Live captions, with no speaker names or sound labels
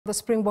the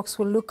Springboks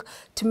will look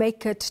to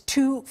make it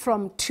 2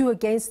 from 2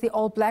 against the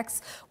All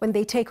Blacks when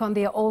they take on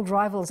their old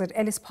rivals at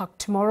Ellis Park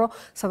tomorrow.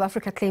 South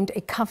Africa claimed a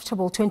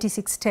comfortable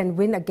 26-10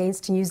 win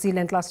against New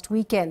Zealand last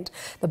weekend.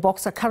 The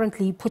Boks are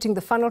currently putting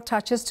the final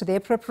touches to their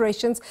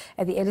preparations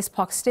at the Ellis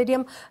Park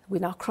Stadium. We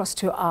now cross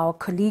to our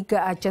colleague,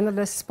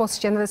 sports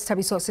journalist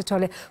Thabiso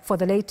Sithole for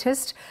the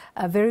latest.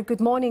 A very good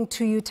morning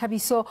to you,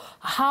 Thabiso.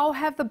 How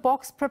have the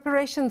Boks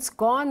preparations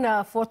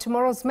gone for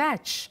tomorrow's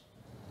match?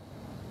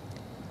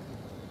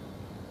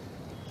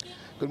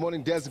 Good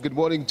morning, Des. Good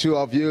morning to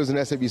our viewers on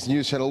SABC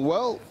News Channel.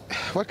 Well,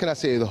 what can I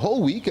say? The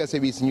whole week,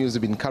 SABC News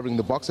have been covering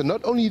the Boks, and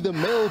not only the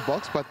male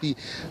Boks, but the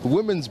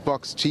women's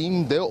Boks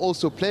team. They're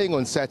also playing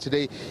on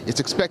Saturday. It's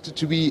expected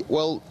to be,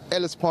 well,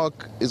 Ellis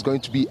Park is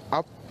going to be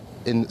up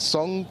in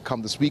song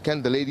come this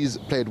weekend. The ladies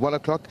play at 1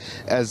 o'clock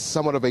as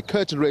somewhat of a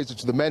curtain raiser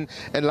to the men.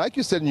 And like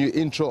you said in your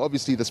intro,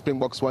 obviously the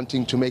Springboks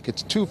wanting to make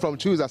it 2 from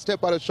 2. As I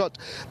step out of shot,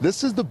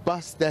 this is the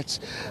bus that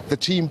the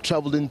team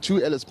travelled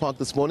into Ellis Park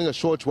this morning. A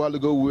short while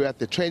ago, we were at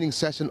the training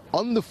session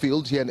on the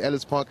field here in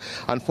Ellis Park.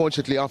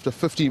 Unfortunately, after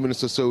 15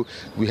 minutes or so,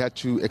 we had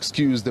to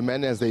excuse the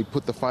men as they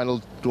put the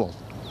final, well,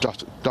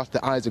 dot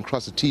the I's and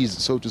cross the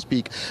T's, so to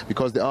speak,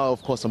 because there are,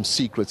 of course, some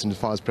secrets as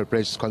far as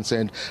preparation is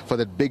concerned for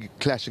that big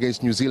clash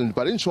against New Zealand.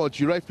 But in short,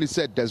 you rightfully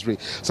said, Desiree,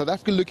 South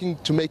Africa looking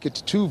to make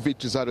it 2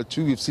 victories out of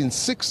 2. We've seen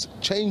 6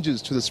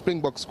 changes to the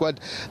Springbok squad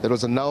that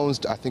was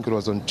announced, I think it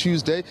was on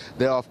Tuesday.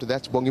 Thereafter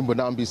that, Bongi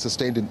Mbonambi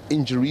sustained an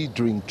injury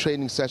during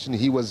training session.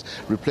 He was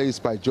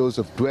replaced by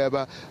Joseph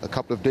Dweba a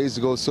couple of days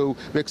ago. So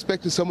we're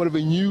expecting somewhat of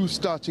a new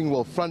starting,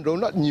 well, front row,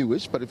 not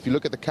newish, but if you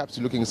look at the caps,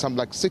 you're looking at something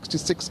like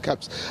 66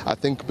 caps, I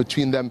think,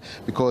 between them.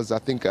 Because I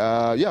think,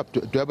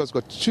 Dweba's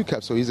got 2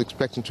 caps, so he's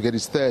expecting to get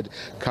his 3rd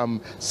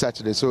come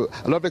Saturday. So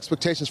a lot of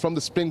expectations from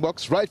the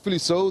Springboks, rightfully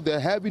so. They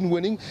have been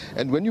winning,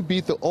 and when you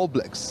beat the All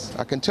Blacks,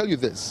 I can tell you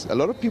this, a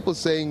lot of people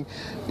saying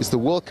it's the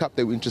World Cup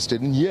they were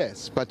interested in,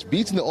 yes, but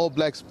beating the All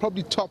Blacks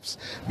probably tops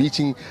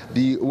beating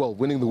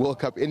winning the World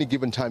Cup any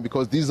given time,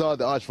 because these are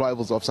the arch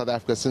rivals of South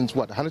Africa since,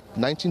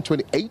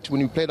 1928 when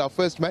we played our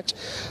first match.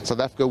 South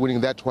Africa winning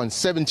that one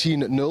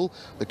 17-0.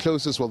 The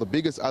closest, the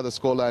biggest other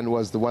scoreline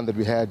was the one that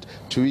we had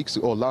 2 weeks,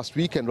 or last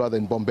weekend rather,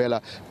 in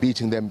Bombela,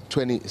 beating them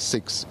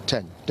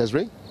 26-10.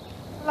 Desiree?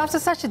 After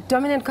such a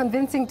dominant,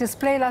 convincing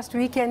display last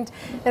weekend,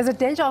 there's a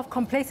danger of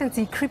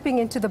complacency creeping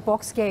into the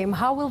Boks game.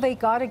 How will they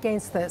guard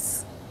against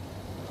this?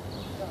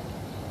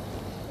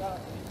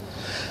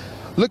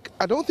 Look,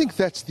 I don't think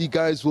that the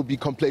guys will be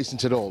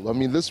complacent at all. I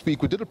mean, this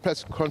week we did a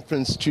press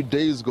conference 2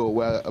 days ago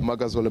where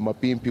Magazole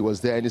Mapimpi was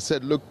there, and he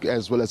said, look,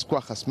 as well as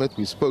Kwagga Smith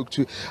we spoke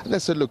to, and they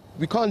said, look,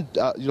 we can't,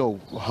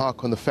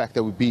 hark on the fact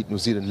that we beat New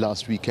Zealand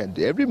last weekend.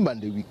 Every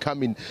Monday we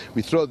come in,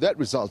 we throw that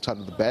result out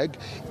of the bag.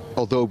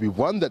 Although we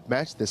won that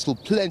match, there's still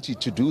plenty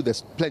to do,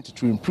 there's plenty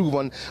to improve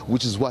on,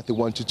 which is what they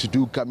wanted to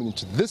do coming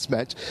into this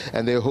match,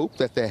 and they hope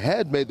that they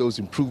had made those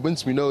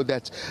improvements. We know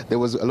that there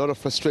was a lot of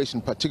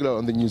frustration, particularly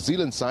on the New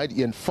Zealand side.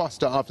 Ian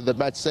Foster, after the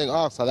match, saying,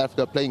 South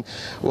Africa playing,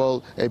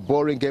 a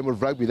boring game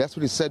of rugby. That's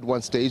what he said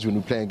one stage when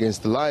we were playing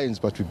against the Lions,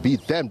 but we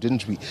beat them,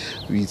 didn't we?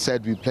 We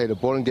said we played a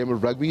boring game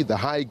of rugby, the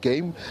high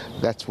game.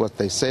 That's what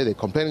they say, they're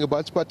complaining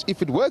about, but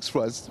if it works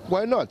for us,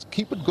 why not?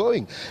 Keep it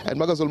going. And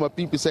Magazole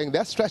Mapimpi saying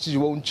that strategy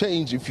won't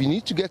change. If you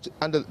need to get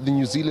under the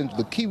New Zealand,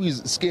 the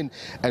Kiwis' skin,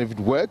 and if it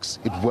works,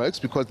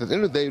 because at the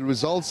end of the day,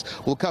 results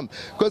will come.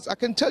 Because I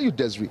can tell you,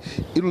 Desiree,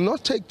 it will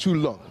not take too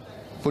long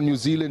for New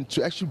Zealand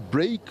to actually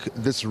break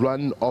this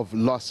run of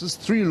losses,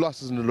 3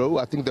 losses in a row.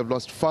 I think they've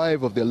lost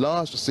 5 of their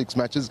last 6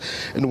 matches.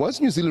 And once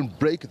New Zealand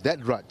break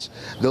that rut,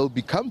 they'll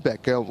become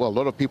back. A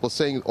lot of people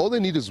saying all they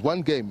need is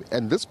 1 game,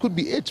 and this could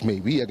be it,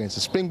 maybe, against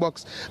the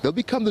Springboks. They'll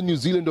become the New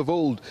Zealand of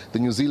old, the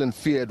New Zealand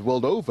feared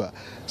world over.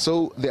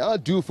 So they are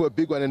due for a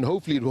big one, and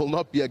hopefully it will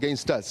not be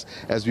against us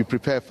as we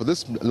prepare for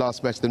this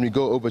last match. Then we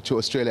go over to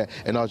Australia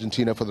and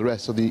Argentina for the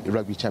rest of the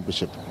Rugby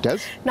Championship. Des?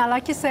 Now,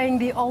 like you're saying,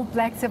 the All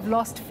Blacks have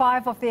lost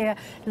 5 of their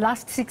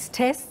last 6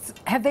 tests.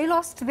 Have they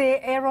lost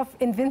their air of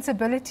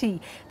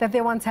invincibility that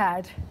they once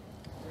had?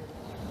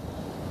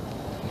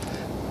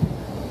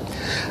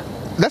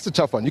 That's a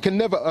tough one. You can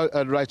never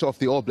write off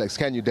the All Blacks,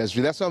 can you,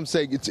 Desiree? That's what I'm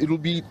saying. It will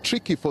be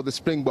tricky for the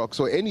Springboks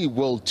or any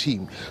world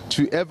team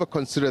to ever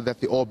consider that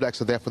the All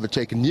Blacks are there for the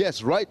taking.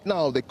 Yes, right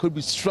now they could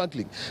be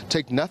struggling.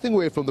 Take nothing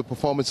away from the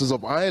performances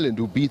of Ireland,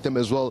 who beat them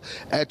as well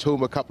at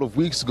home a couple of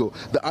weeks ago.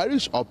 The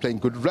Irish are playing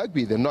good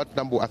rugby. They're not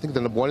I think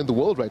they're number 1 in the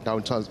world right now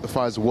as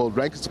far as the world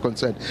rankings are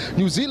concerned.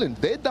 New Zealand,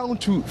 they're down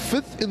to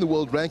 5th in the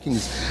world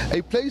rankings,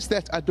 a place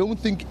that I don't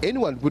think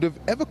anyone would have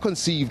ever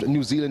conceived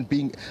New Zealand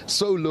being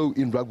so low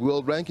in rugby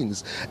world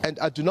rankings. And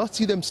I do not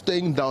see them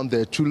staying down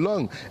there too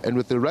long. And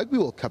with the Rugby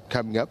World Cup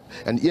coming up,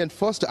 and Ian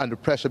Foster under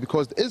pressure,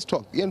 because there is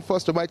talk, Ian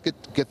Foster might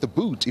get the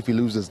boot if he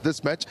loses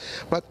this match.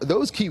 But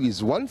those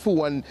Kiwis, 1 for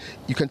 1,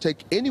 you can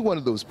take any one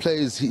of those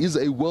players. He is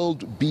a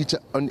world beater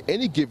on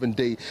any given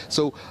day.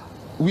 So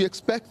we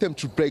expect them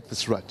to break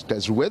this rut.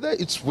 Whether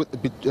it's with,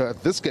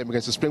 this game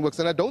against the Springboks,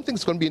 and I don't think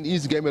it's going to be an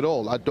easy game at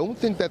all. I don't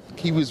think that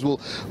Kiwis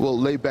will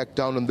lay back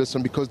down on this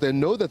one because they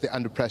know that they're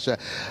under pressure.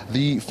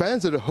 The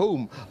fans at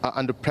home are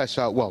under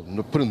pressure, well,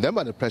 putting them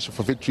under pressure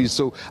for victories.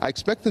 So I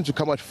expect them to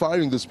come out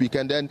firing this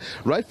weekend, and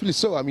rightfully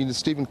so. I mean,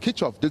 Stephen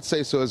Kitchoff did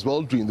say so as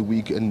well during the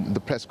week in the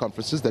press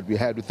conferences that we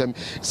had with them.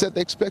 He said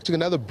they're expecting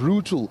another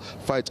brutal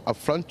fight up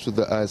front to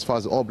as far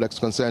as the All Blacks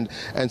are concerned,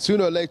 and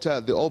sooner or later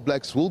the All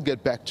Blacks will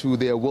get back to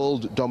their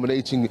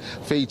world-dominating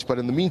fate. But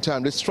in the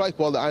meantime, let's strike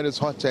while the iron is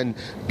hot and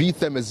beat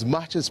them as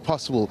much as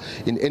possible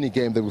in any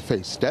game that we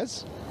face.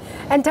 Des?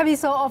 And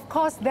Thabiso, of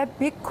course, that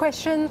big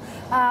question,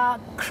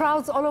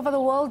 crowds all over the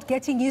world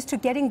getting used to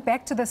getting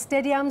back to the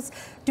stadiums.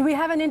 Do we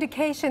have an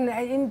indication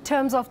in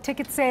terms of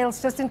ticket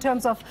sales, just in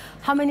terms of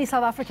how many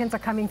South Africans are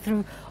coming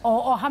through,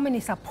 or how many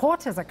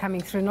supporters are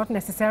coming through, not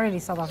necessarily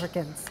South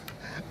Africans?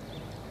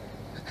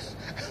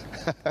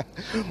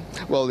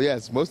 Well,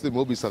 yes, most of them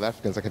will be South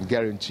Africans, I can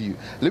guarantee you.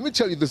 Let me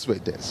tell you this way,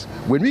 Des.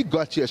 When we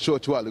got here a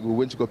short while ago, we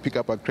went to go pick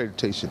up our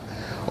accreditation.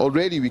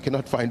 Already we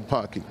cannot find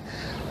parking.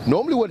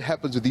 Normally what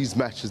happens with these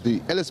matches,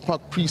 the Ellis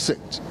Park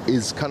precinct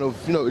is kind of,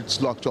 it's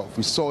locked off.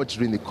 We saw it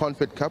during the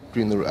Confed Cup,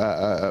 during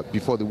the,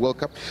 before the World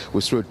Cup. We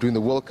saw it during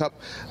the World Cup.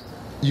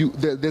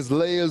 There's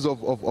layers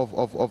of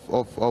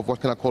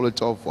what can I call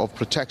it, of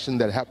protection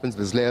that happens.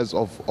 There's layers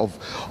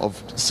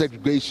of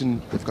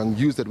segregation, if I can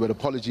use that word,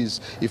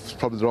 apologies if it's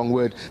probably the wrong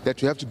word,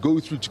 that you have to go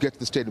through to get to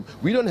the stadium.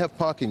 We don't have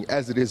parking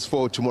as it is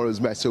for tomorrow's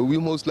match, so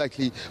we'll most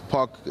likely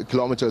park a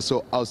kilometre or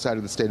so outside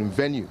of the stadium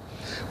venue.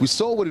 We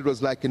saw what it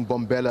was like in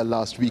Bombela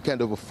last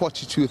weekend. Over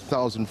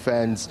 42,000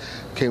 fans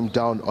came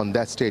down on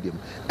that stadium.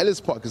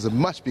 Ellis Park is a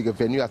much bigger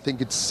venue. I think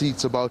it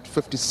seats about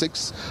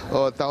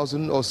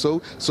 56,000 or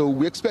so. So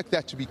we expect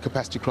that to be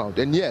capacity crowd.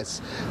 And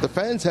yes, the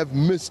fans have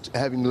missed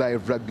having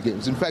live rugby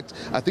games. In fact,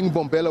 I think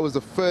Bombela was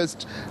the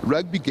first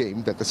rugby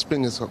game that the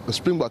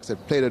Springboks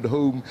had played at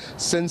home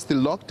since the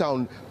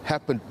lockdown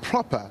happened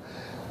proper.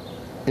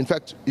 In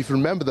fact, if you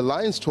remember the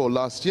Lions tour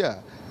last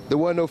year, there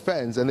were no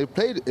fans, and they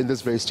played in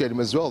this very stadium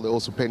as well. They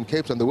also played in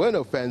Cape Town. There were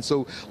no fans,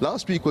 so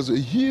last week was a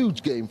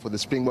huge game for the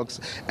Springboks.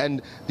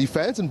 And the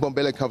fans in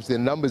Bombela Cups, their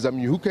numbers, I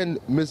mean, who can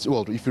miss,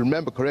 well, if you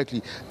remember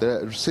correctly,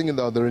 the singing,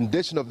 the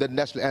rendition of that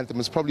national anthem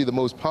is probably the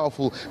most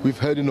powerful we've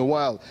heard in a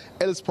while.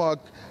 Ellis Park,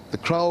 the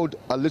crowd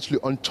are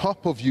literally on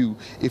top of you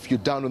if you're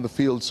down on the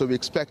field, so we're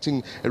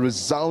expecting a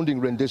resounding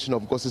rendition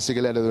of Nkosi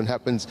Sikelel when it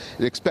happens.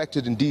 It's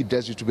expected indeed,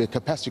 Desiree, to be a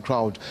capacity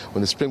crowd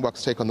when the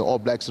Springboks take on the All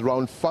Blacks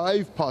around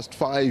 5 past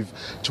 5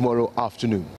 tomorrow afternoon.